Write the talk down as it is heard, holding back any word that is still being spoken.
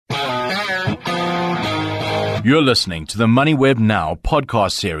You're listening to the MoneyWeb Now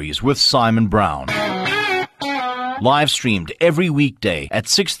podcast series with Simon Brown. Live streamed every weekday at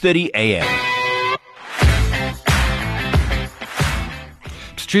 6:30 a.m.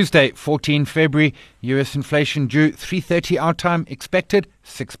 It's Tuesday, 14 February. US inflation due 3:30 our time, expected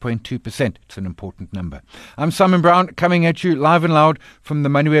 6.2%. It's an important number. I'm Simon Brown, coming at you live and loud from the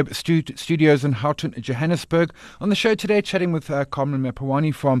MoneyWeb studios in Houghton, Johannesburg. On the show today, chatting with Carmen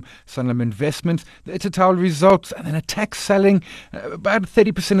Mapawani from Sanlam Investments. The Total results, and then a tax selling about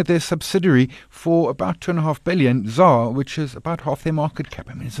 30% of their subsidiary for about 2.5 billion ZAR, which is about half their market cap.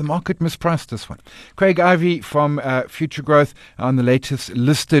 I mean, is the market mispriced, this one? Craig Ivey from Future Growth on the latest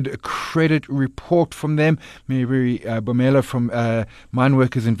listed credit report from them. Mary Bomela from Mine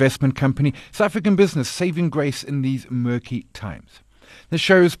Workers Investment Company. South African business saving grace in these murky times. The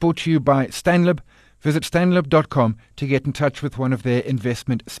show is brought to you by Stanlib. Visit stanlib.com to get in touch with one of their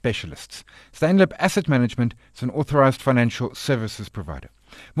investment specialists. Stanlib Asset Management is an authorized financial services provider.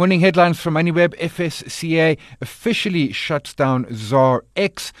 Morning headlines from MoneyWeb. FSCA officially shuts down ZAR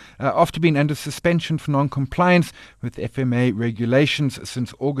X after being under suspension for non-compliance with FMA regulations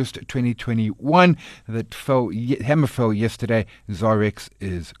since August 2021. That hammer fell yesterday. ZAR X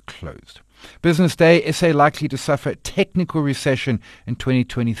is closed. Business Day, SA likely to suffer technical recession in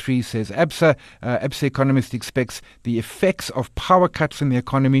 2023, says ABSA. ABSA economist expects the effects of power cuts in the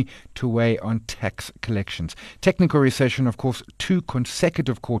economy to weigh on tax collections. Technical recession, of course, 2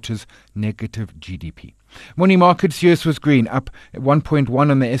 consecutive quarters negative GDP. Morning markets, US was green, up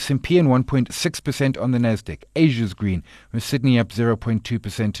 1.1 on the S&P and 1.6% on the Nasdaq. Asia's green, with Sydney up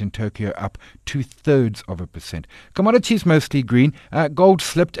 0.2% and Tokyo up 0.2%. Commodities mostly green. Gold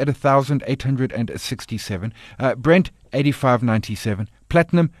slipped at 1,867. Brent 85.97.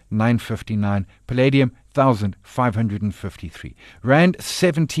 Platinum 959. Palladium 1,553. Rand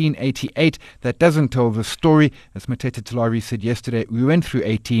 17.88. That doesn't tell the story. As Matete Tulari said yesterday, we went through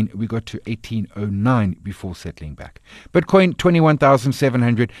 18, we got to 1809 before settling back. Bitcoin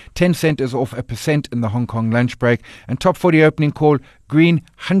 21,700. 10 cent is off 1% in the Hong Kong lunch break. And top 40 opening call, green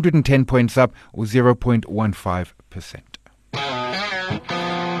 110 points up or 0.15%.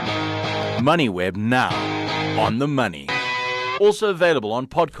 MoneyWeb Now, on the money. Also available on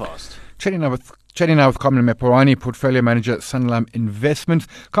podcast. Chatting now with Carmen Mapawani, Portfolio Manager, Sanlam Investments.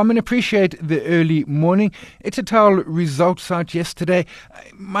 Carmen, appreciate the early morning. Total results out yesterday.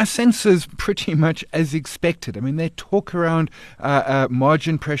 My sense is pretty much as expected. I mean, they talk around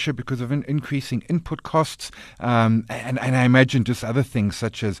margin pressure because of increasing input costs, and I imagine just other things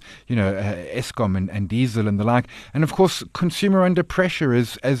such as, Eskom and diesel and the like. And of course, consumer under pressure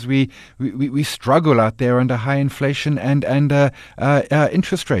as we struggle out there under high inflation and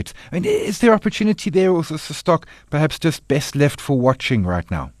interest rates. I mean, is there opportunity there, or is the stock perhaps just best left for watching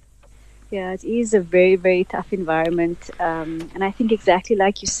right now? Yeah, it is a very, very tough environment. And I think exactly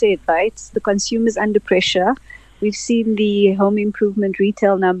like you said, right? The consumer's under pressure. We've seen the home improvement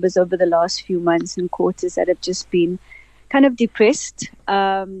retail numbers over the last few months and quarters that have just been kind of depressed.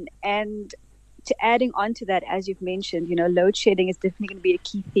 And to adding on to that, as you've mentioned, load shedding is definitely going to be a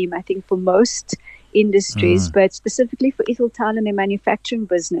key theme, I think, for most industries, but specifically for Total and their manufacturing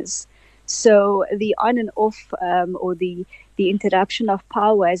business. So the on and off or the interruption of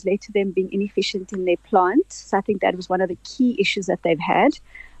power has led to them being inefficient in their plant. So I think that was one of the key issues that they've had.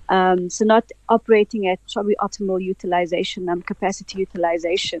 So not operating at probably optimal utilization, capacity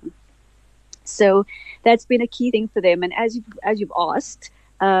utilization. So that's been a key thing for them. And as you've asked,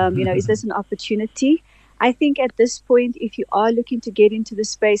 is this an opportunity? I think at this point, if you are looking to get into the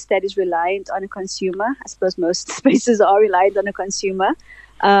space that is reliant on a consumer, I suppose most spaces are reliant on a consumer.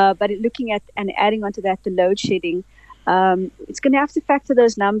 But looking at and adding onto that the load shedding, it's going to have to factor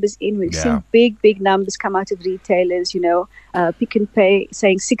those numbers in. We've seen big numbers come out of retailers, Pick n Pay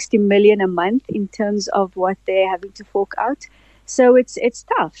saying 60 million a month in terms of what they're having to fork out. So it's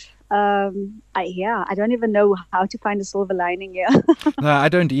tough. I don't even know how to find a silver lining here. No, I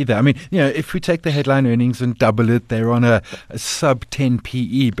don't either. I mean, if we take the headline earnings and double it, they're on a sub 10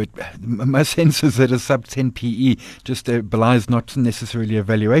 PE, but my sense is that a sub 10 PE just belies not necessarily a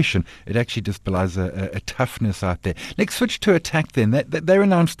valuation. It actually just belies a toughness out there. Let's switch to Attack then. They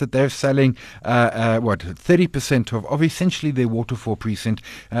announced that they're selling 30% of essentially their Waterfall precinct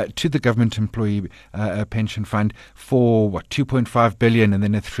to the government employee pension fund for 2.5 billion and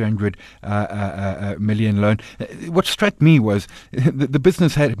then a 300 million loan. What struck me was the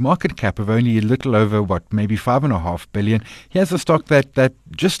business had a market cap of only a little over maybe 5.5 billion. Here's a stock that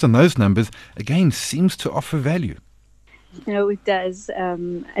just on those numbers again seems to offer value. It does.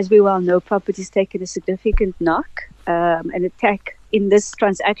 As we well know, property's taken a significant knock. An Attack in this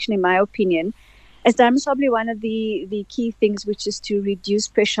transaction, in my opinion, as time is probably one of the key things, which is to reduce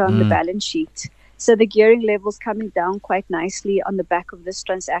pressure on the balance sheet. So the gearing levels coming down quite nicely on the back of this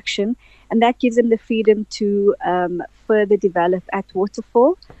transaction, and that gives them the freedom to further develop at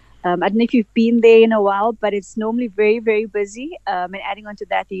Waterfall. I don't know if you've been there in a while, but it's normally very, very busy. And adding on to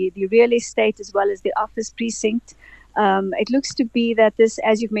that, the real estate as well as the office precinct. It looks to be that this,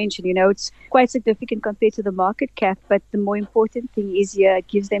 as you've mentioned, it's quite significant compared to the market cap. But the more important thing is here, it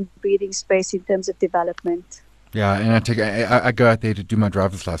gives them breathing space in terms of development. Yeah, and I go out there to do my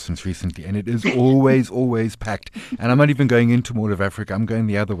driver's license recently, and it is always packed. And I'm not even going into Mall of Africa; I'm going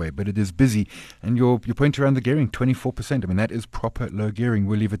the other way. But it is busy. And your point around the gearing, 24%. I mean, that is proper low gearing.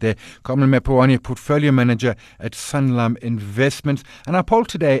 We'll leave it there. Carmen Mapewani, portfolio manager at Sanlam Investments, and our poll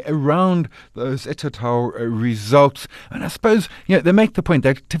today around those Etatau results. And I suppose they make the point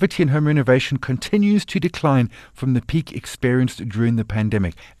that activity in home renovation continues to decline from the peak experienced during the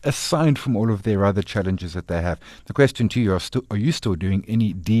pandemic, aside from all of their other challenges that they have. The question to you, are you still doing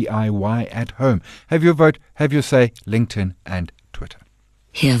any DIY at home? Have your vote, have your say, LinkedIn and Twitter.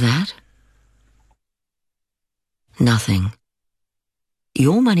 Hear that? Nothing.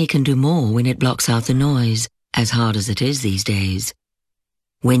 Your money can do more when it blocks out the noise, as hard as it is these days.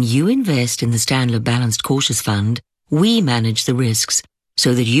 When you invest in the Stanlib Balanced Cautious Fund, we manage the risks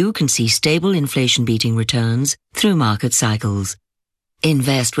so that you can see stable inflation-beating returns through market cycles.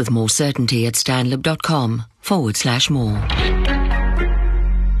 Invest with more certainty at stanlib.com/more.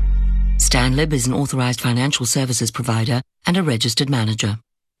 Stanlib is an authorized financial services provider and a registered manager.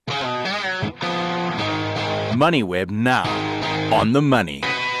 MoneyWeb now, on the money.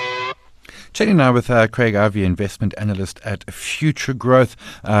 Chatting now with Craig Ivey, investment analyst at Future Growth,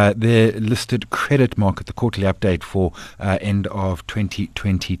 their listed credit market, the quarterly update for end of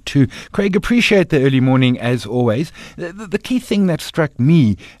 2022. Craig, appreciate the early morning as always. The key thing that struck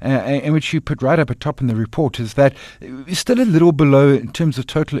me, and which you put right up at top in the report, is that we're still a little below, in terms of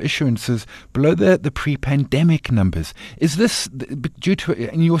total issuances, below the pre-pandemic numbers. Is this due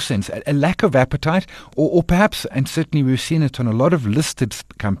to, in your sense, a lack of appetite, or perhaps, and certainly we've seen it on a lot of listed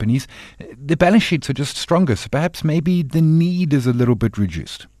companies, the balance sheets are just stronger, so perhaps maybe the need is a little bit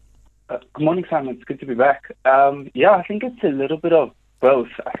reduced? Good morning, Simon. It's good to be back. I think it's a little bit of both.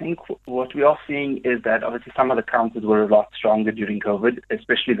 I think what we are seeing is that obviously some of the counters were a lot stronger during COVID,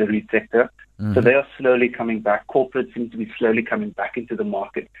 especially the REIT sector. Mm-hmm. So they are slowly coming back. Corporates seem to be slowly coming back into the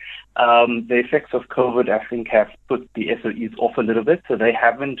market. The effects of COVID, I think, have put the SOEs off a little bit, so they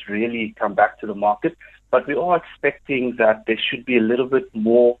haven't really come back to the market. But we are expecting that there should be a little bit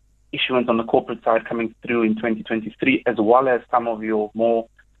more issuance on the corporate side coming through in 2023, as well as some of your more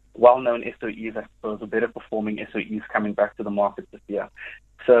well-known SOEs, I suppose, the better performing SOEs coming back to the market this year.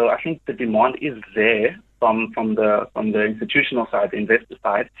 So I think the demand is there from the institutional side, the investor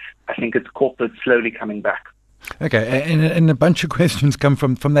side. I think it's corporate slowly coming back. Okay, and a bunch of questions come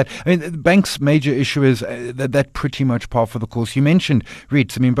from that. I mean, the bank's major issue is that pretty much par for the course. You mentioned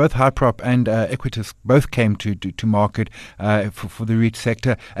REITs. I mean, both Hyprop and Equitas both came to market for the REIT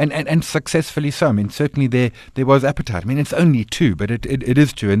sector, and successfully so. I mean, certainly there was appetite. I mean, it's only two, but it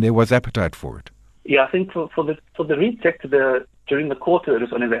is two, and there was appetite for it. Yeah, I think for the REIT sector, during the quarter it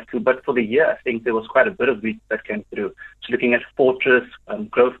was only that two, but for the year, I think there was quite a bit of REITs that came through. So looking at Fortress,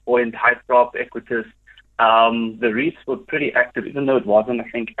 Growthpoint, Hyprop, Equitas. The REITs were pretty active, even though it wasn't, I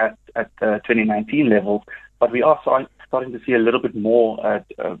think, at 2019 levels. But we are starting to see a little bit more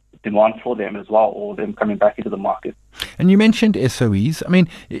demand for them as well, or them coming back into the market. And you mentioned SOEs. I mean,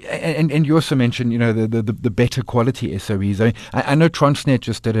 and you also mentioned, the better quality SOEs. I know Transnet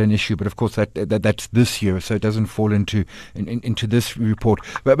just did an issue, but of course that's this year, so it doesn't fall into this report.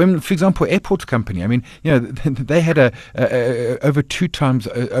 But I mean, for example, Airports Company. I mean, they had a over 2 times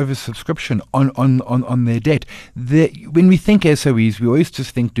oversubscription on their debt. When we think SOEs, we always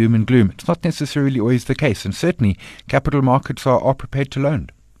just think doom and gloom. It's not necessarily always the case, and certainly capital markets are prepared to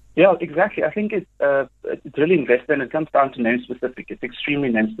loan. Yeah, exactly. I think it's really invested, and it comes down to name specific. It's extremely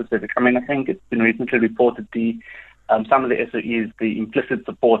name specific. I mean, I think it's been recently reported some of the SOEs, the implicit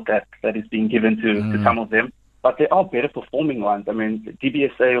support that is being given to some of them, but there are better performing ones. I mean,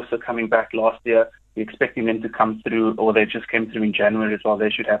 DBSA also coming back last year. We're expecting them to come through, or they just came through in January as well. They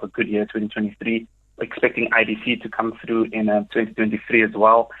should have a good year, 2023. We're expecting IDC to come through in 2023 as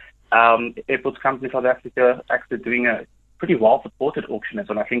well. Airports Company South Africa actually doing a pretty well-supported auction as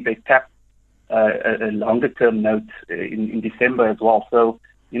well. I think they tapped a longer-term note in December as well. So,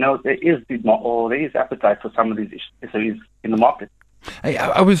 there is appetite for some of these SOEs in the market.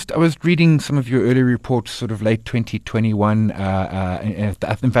 I was reading some of your early reports, sort of late 2021.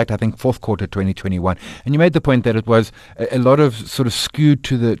 In fact, I think fourth quarter 2021, and you made the point that it was a lot of sort of skewed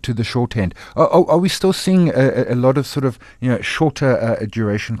to the short end. Are we still seeing a lot of sort of shorter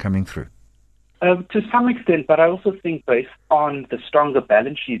duration coming through? To some extent, but I also think based on the stronger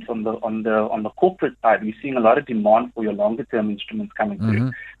balance sheets on the corporate side, we're seeing a lot of demand for your longer term instruments coming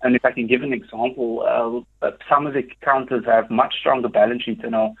through. And if I can give an example, some of the counters have much stronger balance sheets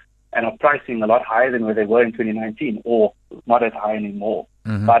and are pricing a lot higher than where they were in 2019, or not as high anymore.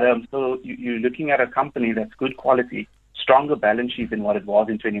 But so you're looking at a company that's good quality, stronger balance sheet than what it was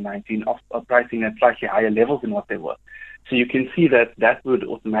in 2019, of pricing at slightly higher levels than what they were. So you can see that would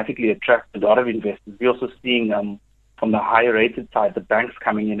automatically attract a lot of investors. We're also seeing from the higher rated side, the banks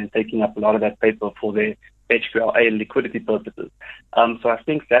coming in and taking up a lot of that paper for their HQLA liquidity purposes. So I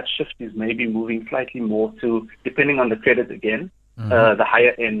think that shift is maybe moving slightly more to, depending on the credit again, the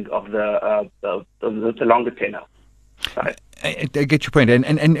higher end of the longer tenor. Right. I get your point,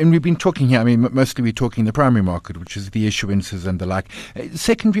 and we've been talking here. I mean, mostly we're talking the primary market, which is the issuances and the like.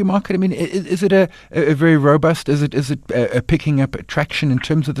 Secondary market. I mean, is it a very robust? Is it picking up traction in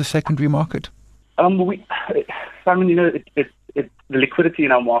terms of the secondary market? Simon, the liquidity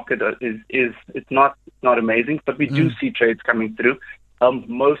in our market is not amazing, but we do see trades coming through.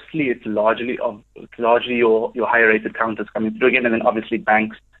 Mostly, it's largely your higher rated counters coming through again, and then obviously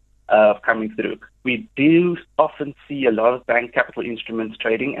banks coming through. We do often see a lot of bank capital instruments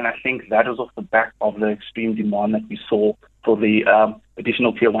trading, and I think that is off the back of the extreme demand that we saw for the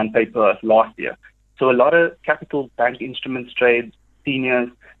additional Tier 1 paper last year. So a lot of capital bank instruments trades, seniors,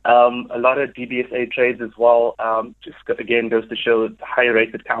 a lot of DBSA trades as well. Just again goes to show the higher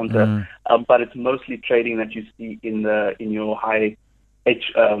rated counter, but it's mostly trading that you see in your high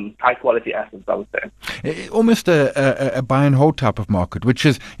quality assets, I would say. Almost a buy and hold type of market, which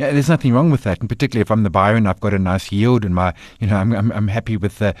is, there's nothing wrong with that. And particularly if I'm the buyer and I've got a nice yield and I'm happy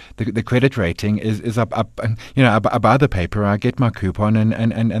with the credit rating is up, I buy the paper, I get my coupon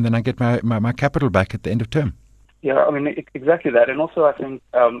and then I get my capital back at the end of term. Yeah, I mean, exactly that. And also I think,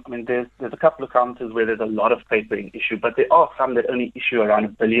 there's a couple of counters where there's a lot of paper in issue, but there are some that only issue around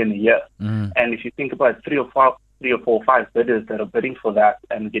 $1 billion a year. And if you think about 3 or 4 or 5 bidders that are bidding for that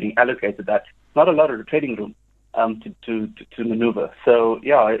and getting allocated that, not a lot of trading room to maneuver. So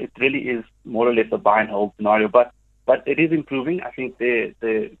yeah, it really is more or less a buy and hold scenario, but it is improving. I think there's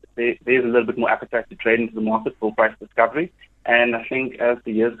a little bit more appetite to trade into the market for price discovery. And I think as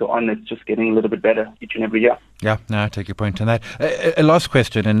the years go on, it's just getting a little bit better each and every year. Yeah, no, I take your point on that. A last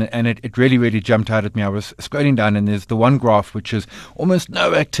question, and it really, really jumped out at me. I was scrolling down, and there's the one graph which is almost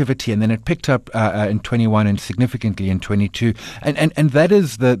no activity, and then it picked up in 21 and significantly in 22. And that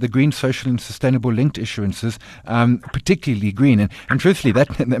is the green, social, and sustainable linked issuances, particularly green. And truthfully,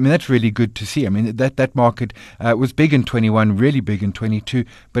 that's really good to see. I mean, that market was big in 21, really big in 22,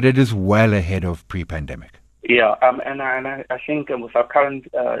 but it is well ahead of pre-pandemic. Yeah, and I think with our current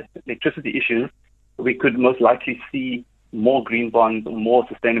electricity issues, we could most likely see more green bonds, more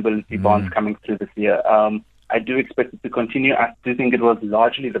sustainability bonds coming through this year. I do expect it to continue. I do think it was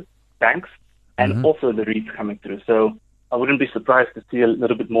largely the banks and also the REITs coming through. So I wouldn't be surprised to see a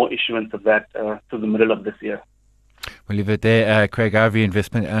little bit more issuance of that through the middle of this year. We'll leave it there. Craig Ivey,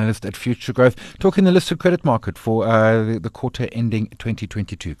 investment analyst at Future Growth, talking the listed credit market for the quarter ending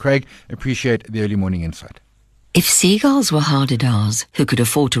 2022. Craig, appreciate the early morning insight. If seagulls were Hardidars who could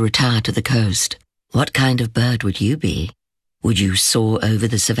afford to retire to the coast, what kind of bird would you be? Would you soar over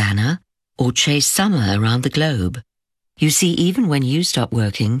the savannah or chase summer around the globe? You see, even when you stop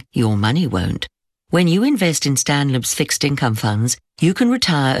working, your money won't. When you invest in Stanlib's fixed income funds, you can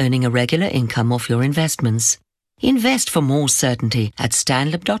retire earning a regular income off your investments. Invest for more certainty at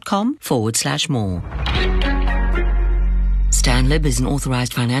stanlib.com/more. Stanlib is an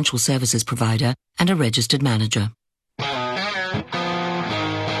authorized financial services provider and a registered manager.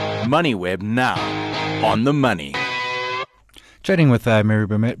 MoneyWeb now on the money. Chatting with Mary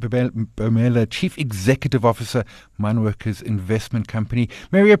Bomela, Chief Executive Officer, Mineworkers Investment Company.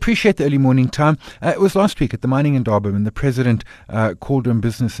 Mary, I appreciate the early morning time. It was last week at the Mining Indaba when the President called on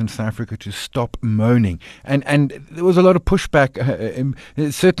business in South Africa to stop moaning. And there was a lot of pushback,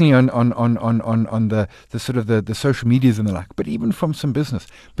 certainly on the sort of the social medias and the like, but even from some business.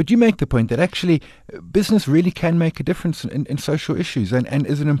 But you make the point that actually business really can make a difference in social issues and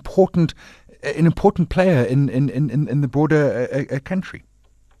is an important player in the broader country.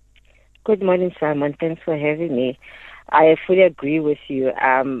 Good morning, Simon. Thanks for having me. I fully agree with you.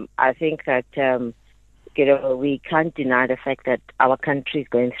 I think that we can't deny the fact that our country is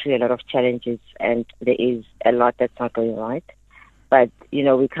going through a lot of challenges, and there is a lot that's not going right. But,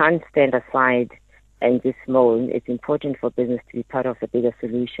 we can't stand aside and just moan. It's important for business to be part of the bigger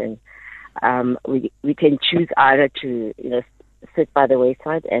solution. We can choose either to, sit by the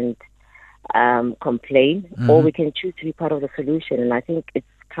wayside and complain, or we can choose to be part of the solution. And I think it's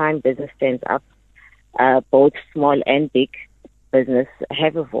time business stands up, both small and big business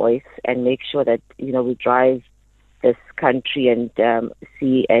have a voice and make sure that, we drive this country and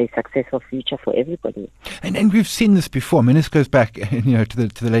see a successful future for everybody. And we've seen this before. I mean, this goes back, to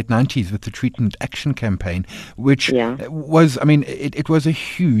the late 90s with the Treatment Action Campaign, which was, it was a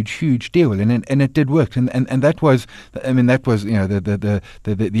huge deal, and it did work, and that was, the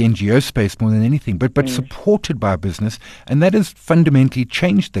NGO space more than anything, but supported by business, and that has fundamentally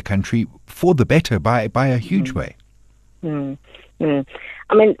changed the country for the better by a huge way.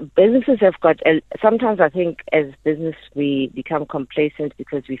 Businesses have got, sometimes I think as business we become complacent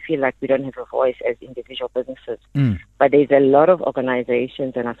because we feel like we don't have a voice as individual businesses. But there's a lot of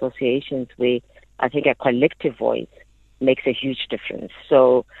organizations and associations where I think a collective voice makes a huge difference.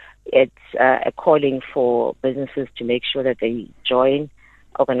 So it's a calling for businesses to make sure that they join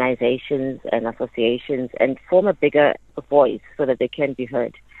organizations and associations and form a bigger voice so that they can be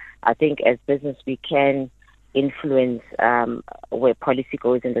heard. I think as business we can influence where policy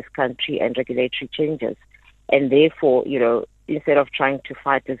goes in this country and regulatory changes. And therefore, instead of trying to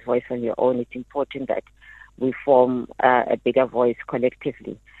fight this voice on your own, it's important that we form a bigger voice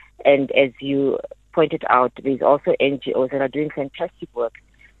collectively. And as you pointed out, there's also NGOs that are doing fantastic work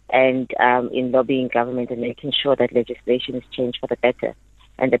and in lobbying government and making sure that legislation is changed for the better.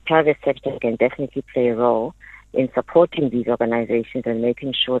 And the private sector can definitely play a role in supporting these organizations and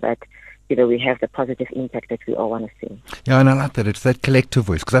making sure that we have the positive impact that we all want to see. Yeah, and I like that. It's that collective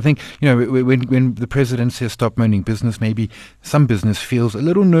voice. Because I think, when the president says stop moaning business, maybe some business feels a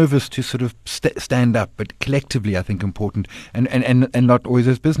little nervous to sort of stand up. But collectively, I think important. And not always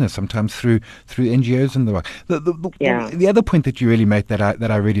as business, sometimes through NGOs and the like. The other point that you really made that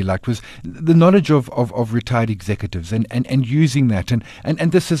I really liked was the knowledge of retired executives and using that.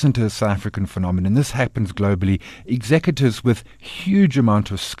 And this isn't a South African phenomenon. This happens globally. Executives with huge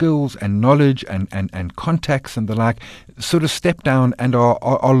amount of skills and knowledge and contacts and the like sort of step down and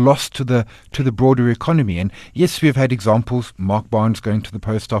are lost to the broader economy. And yes, we've had examples, Mark Barnes going to the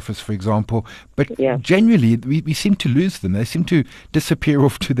post office, for example, but generally we seem to lose them. They seem to disappear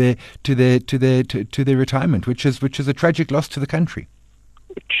off to their retirement, which is a tragic loss to the country.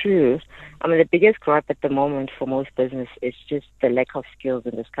 True. The biggest gripe at the moment for most business is just the lack of skills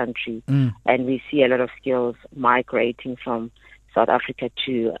in this country. And we see a lot of skills migrating from South Africa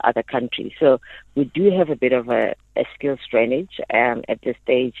to other countries. So we do have a bit of a skills drainage at this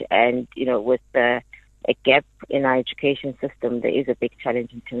stage. And, with a gap in our education system, there is a big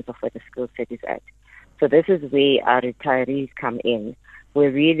challenge in terms of where the skill set is at. So this is where our retirees come in, where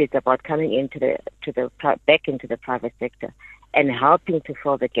really it's about coming into back into the private sector and helping to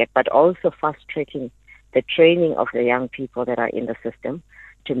fill the gap, but also fast-tracking the training of the young people that are in the system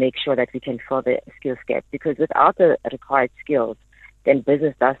to make sure that we can fill the skills gap. Because without the required skills, then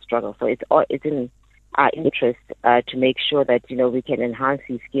business does struggle. So it's in our interest to make sure that, we can enhance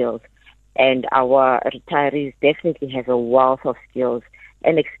these skills. And our retirees definitely have a wealth of skills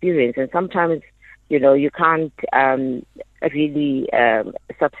and experience. And sometimes, you can't really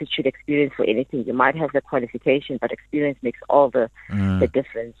substitute experience for anything. You might have the qualification, but experience makes all the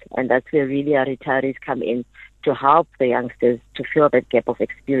difference. And that's where really our retirees come in to help the youngsters to fill that gap of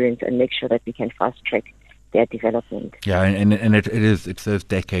experience and make sure that we can fast-track their development. Yeah, and it's those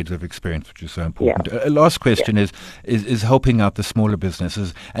decades of experience which is so important. A last question is helping out the smaller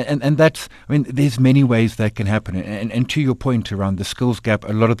businesses, and that's, there's many ways that can happen. And to your point around the skills gap,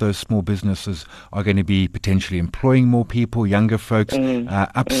 a lot of those small businesses are going to be potentially employing more people, younger folks,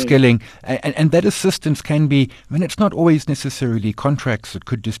 upskilling, and that assistance can be. It's not always necessarily contracts. It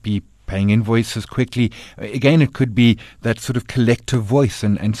could just be paying invoices quickly. Again, it could be that sort of collective voice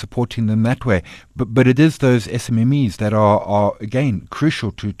and supporting them that way. But it is those SMMEs that are again,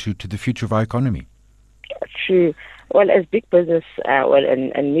 crucial to the future of our economy. True. Well, as big business,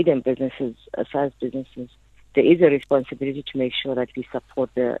 and medium businesses, size businesses, there is a responsibility to make sure that we support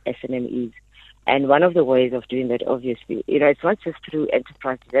the SMMEs. And one of the ways of doing that, obviously, it's not just through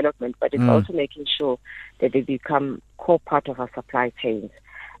enterprise development, but it's also making sure that they become core part of our supply chains.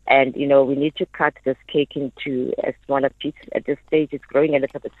 And, we need to cut this cake into a smaller piece. At this stage, it's growing a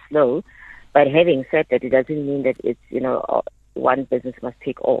little bit slow. But having said that, it doesn't mean that it's, one business must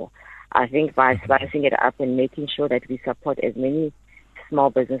take all. I think by slicing it up and making sure that we support as many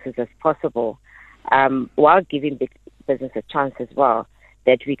small businesses as possible, while giving big business a chance as well,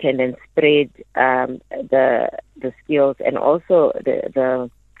 that we can then spread the skills and also the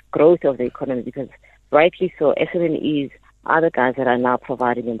growth of the economy, because rightly so, SMEs are the guys that are now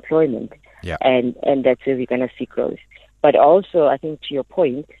providing employment, and that's where we're going to see growth. But also, I think to your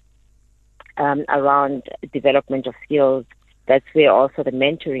point, around development of skills, that's where also the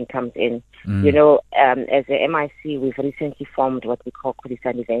mentoring comes in. You know, as a MIC, we've recently formed what we call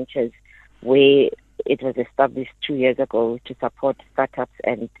Khulisa Ventures, where it was established 2 years ago to support startups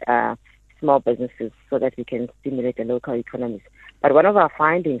and small businesses so that we can stimulate the local economies. But one of our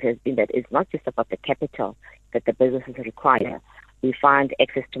findings has been that it's not just about the capital that the businesses require. We find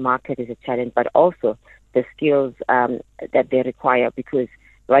access to market is a challenge, but also the skills that they require, because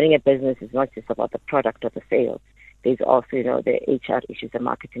running a business is not just about the product or the sales. There's also, you know, the HR issues, the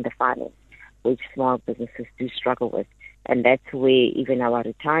marketing, the finance, which small businesses do struggle with. And that's where even our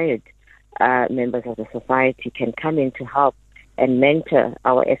retired members of the society can come in to help and mentor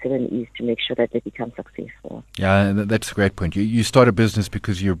our SMEs to make sure that they become successful. Yeah, that's a great point. You start a business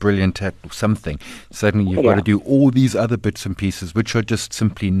because you're brilliant at something. Suddenly you've got to do all these other bits and pieces, which are just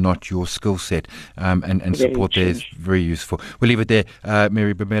simply not your skill set, and support there is very useful. We'll leave it there.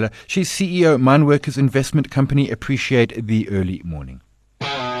 Mary Bamela, she's CEO, Mine Workers Investment Company. Appreciate the early morning.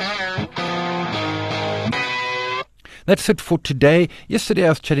 That's it for today. Yesterday I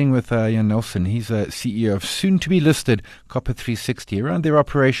was chatting with Jan Nelson. He's a CEO of soon-to-be-listed Copper 360, around their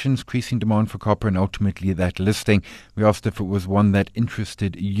operations, increasing demand for copper, and ultimately that listing. We asked if it was one that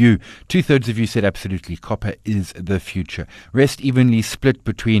interested you. 2/3 of you said absolutely, copper is the future. Rest evenly split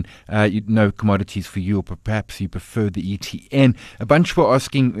between commodities for you, or perhaps you prefer the ETN. A bunch were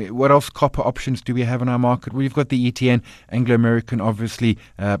asking, what else copper options do we have in our market? Well, you've got the ETN, Anglo-American, obviously,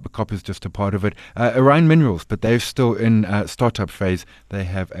 but copper's just a part of it. Orion Minerals, but they're still in startup phase. They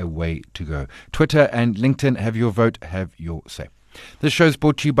have a way to go. Twitter and LinkedIn, have your vote, have your say. This show is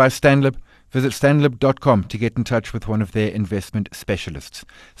brought to you by Stanlib. Visit stanlib.com to get in touch with one of their investment specialists.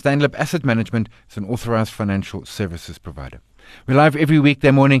 Stanlib Asset Management is an authorized financial services provider. We're live every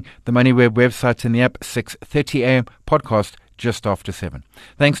weekday morning. The MoneyWeb website and the app, 6:30 a.m. podcast just after 7.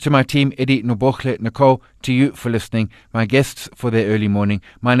 Thanks to my team, Eddie, Nobokhle, Nicole, to you for listening, my guests for their early morning.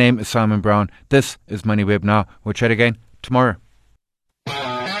 My name is Simon Brown. This is MoneyWeb Now. We'll chat again tomorrow.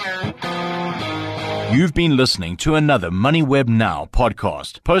 You've been listening to another MoneyWeb Now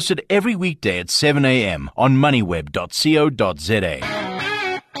podcast, posted every weekday at 7 a.m. on moneyweb.co.za.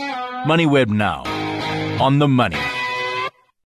 MoneyWeb Now, on the money.